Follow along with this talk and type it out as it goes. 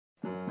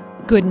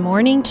Good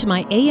morning to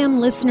my AM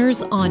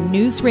listeners on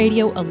News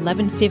Radio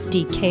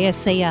 1150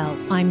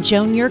 KSAL. I'm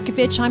Joan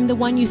Jerkovich. I'm the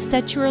one you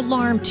set your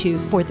alarm to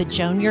for the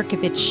Joan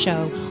Jerkovich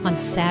Show on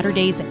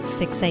Saturdays at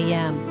 6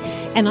 a.m.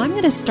 And I'm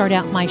going to start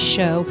out my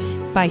show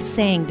by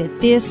saying that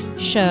this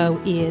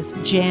show is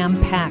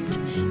jam-packed.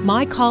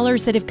 My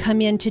callers that have come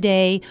in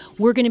today,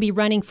 we're going to be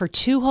running for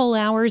 2 whole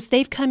hours.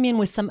 They've come in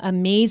with some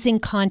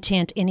amazing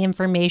content and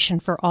information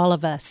for all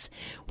of us.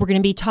 We're going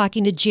to be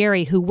talking to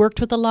Jerry, who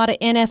worked with a lot of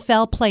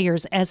NFL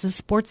players as a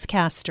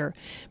sportscaster.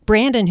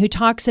 Brandon, who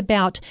talks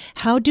about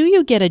how do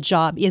you get a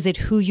job? Is it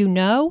who you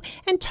know?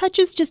 And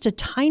touches just a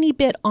tiny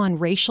bit on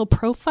racial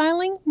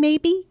profiling,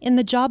 maybe, in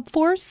the job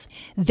force.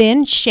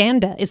 Then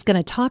Shanda is going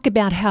to talk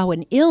about how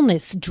an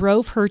illness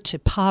drove her to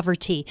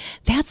poverty.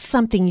 That's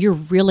something you're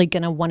really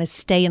going to want to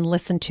stay and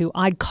listen to.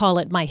 I'd call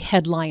it my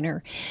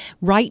headliner.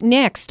 Right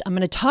next, I'm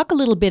going to talk a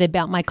little bit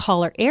about my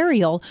caller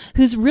Ariel,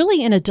 who's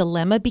really in a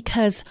dilemma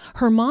because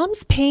her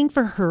mom's paying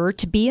for her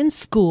to be in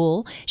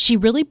school. She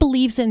really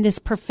believes in this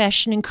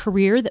profession and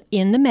career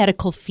in the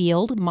medical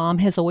field. Mom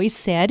has always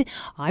said,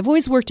 I've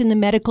always worked in the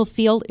medical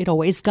field. It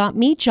always got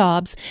me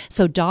jobs.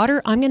 So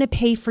daughter, I'm going to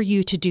pay for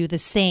you to do the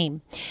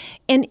same.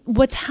 And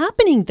what's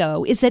happening,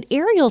 though, is that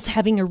Ariel's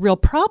having a real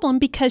problem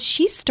because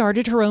she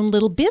started her own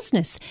little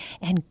business.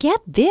 And get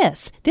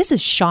this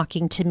is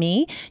shocking to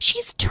me.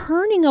 She's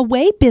turning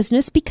away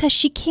business because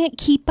she can't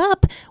keep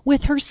up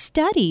with her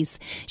studies.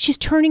 She's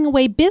turning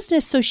away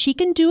business so she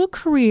can do a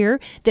career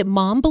that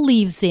mom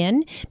believes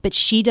in, but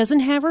she doesn't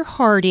have her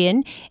heart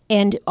in.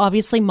 And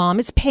obviously mom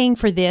is paying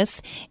for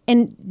this.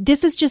 And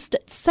this is just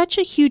such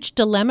a huge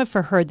dilemma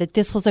for her that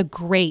this was a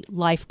great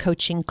life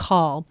coaching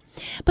call.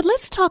 But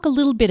let's talk a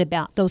little bit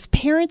about those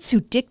parents who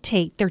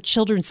dictate their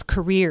children's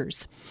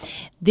careers.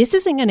 This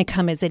isn't going to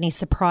come as any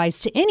surprise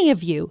to any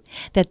of you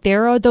that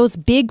there are those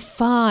big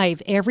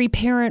 5 every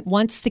parent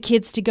wants the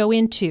kids to go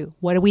into.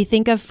 What do we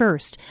think of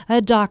first? A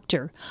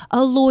doctor,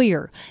 a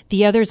lawyer.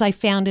 The others I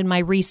found in my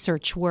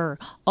research were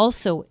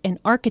also an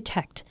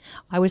architect.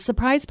 I was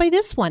surprised by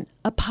this one,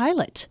 a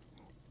pilot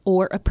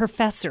or a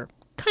professor.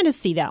 Kind of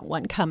see that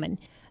one coming.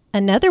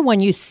 Another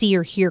one you see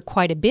or hear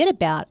quite a bit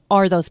about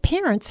are those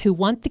parents who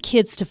want the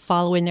kids to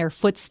follow in their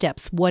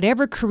footsteps,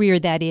 whatever career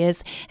that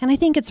is. And I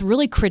think it's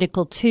really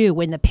critical, too,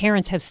 when the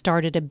parents have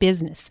started a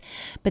business.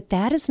 But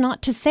that is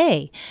not to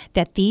say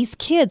that these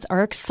kids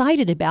are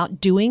excited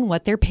about doing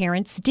what their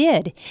parents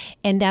did.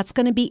 And that's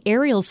going to be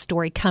Ariel's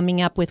story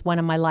coming up with one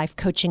of my life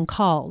coaching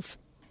calls.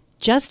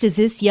 Just as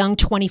this young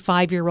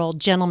 25-year-old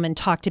gentleman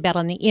talked about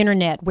on the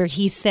internet, where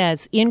he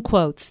says, in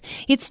quotes,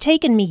 "It's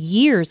taken me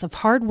years of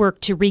hard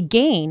work to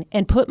regain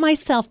and put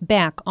myself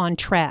back on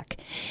track."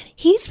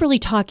 He's really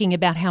talking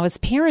about how his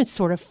parents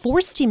sort of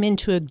forced him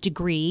into a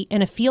degree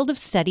in a field of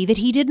study that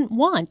he didn't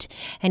want,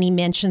 and he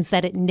mentions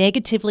that it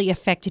negatively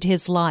affected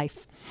his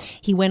life.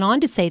 He went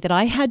on to say that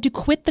I had to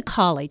quit the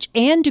college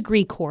and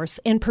degree course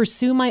and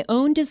pursue my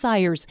own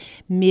desires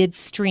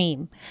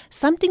midstream.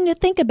 Something to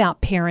think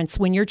about, parents,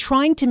 when you're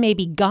trying to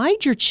maybe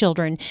guide your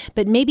children,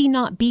 but maybe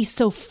not be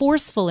so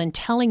forceful in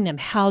telling them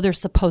how they're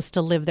supposed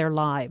to live their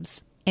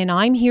lives. And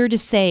I'm here to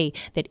say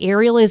that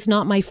Ariel is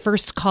not my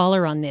first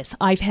caller on this.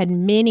 I've had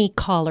many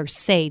callers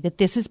say that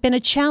this has been a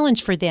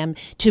challenge for them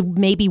to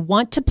maybe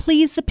want to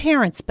please the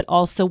parents, but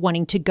also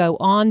wanting to go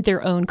on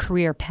their own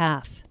career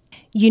path.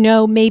 You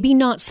know, maybe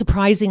not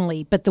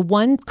surprisingly, but the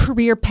one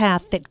career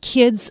path that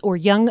kids or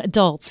young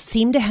adults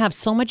seem to have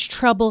so much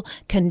trouble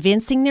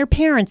convincing their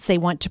parents they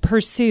want to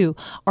pursue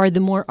are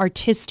the more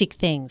artistic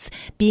things.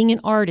 Being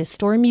an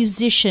artist or a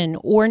musician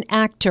or an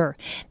actor.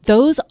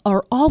 Those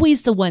are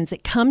always the ones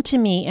that come to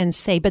me and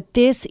say, but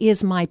this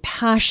is my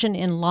passion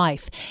in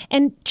life.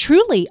 And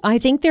truly, I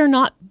think they're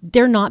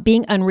not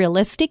being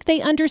unrealistic.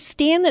 They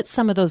understand that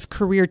some of those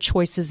career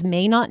choices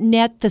may not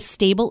net the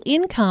stable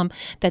income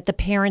that the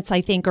parents,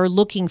 I think, are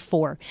looking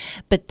for.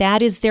 But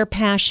that is their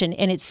passion,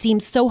 and it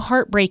seems so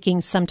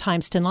heartbreaking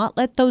sometimes to not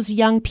let those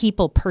young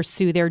people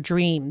pursue their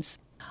dreams.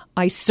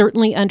 I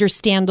certainly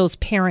understand those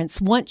parents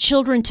want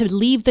children to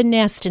leave the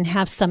nest and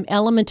have some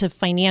element of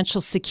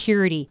financial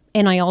security.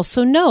 And I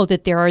also know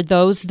that there are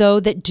those, though,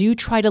 that do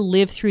try to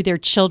live through their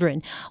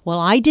children.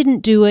 Well, I didn't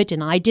do it,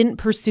 and I didn't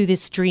pursue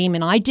this dream,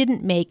 and I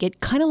didn't make it.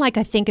 Kind of like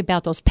I think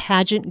about those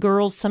pageant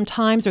girls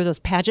sometimes, or those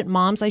pageant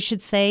moms, I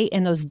should say,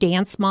 and those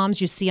dance moms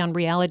you see on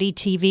reality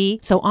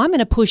TV. So I'm going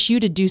to push you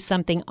to do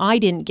something I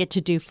didn't get to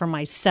do for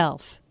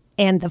myself.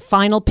 And the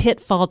final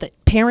pitfall that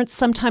parents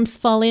sometimes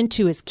fall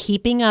into is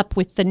keeping up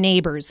with the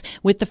neighbors,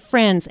 with the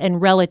friends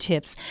and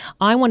relatives.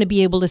 I want to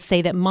be able to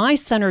say that my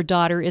son or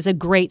daughter is a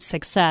great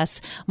success,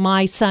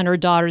 my son or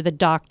daughter the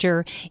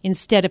doctor,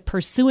 instead of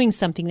pursuing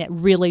something that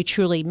really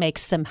truly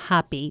makes them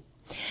happy.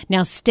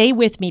 Now stay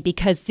with me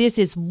because this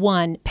is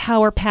one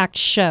power-packed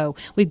show.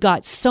 We've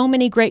got so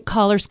many great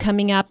callers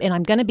coming up, and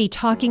I'm going to be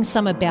talking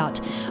some about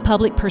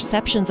public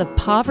perceptions of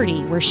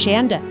poverty, where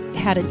Shanda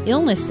had an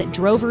illness that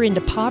drove her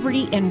into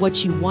poverty, and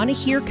what you want to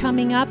hear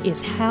coming up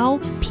is how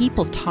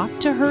people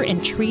talked to her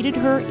and treated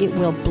her. It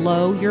will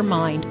blow your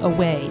mind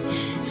away.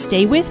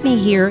 Stay with me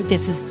here.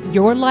 This is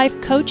your life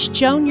coach,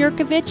 Joan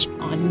Jerkovich,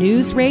 on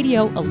News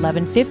Radio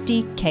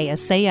 1150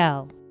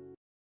 KSAL.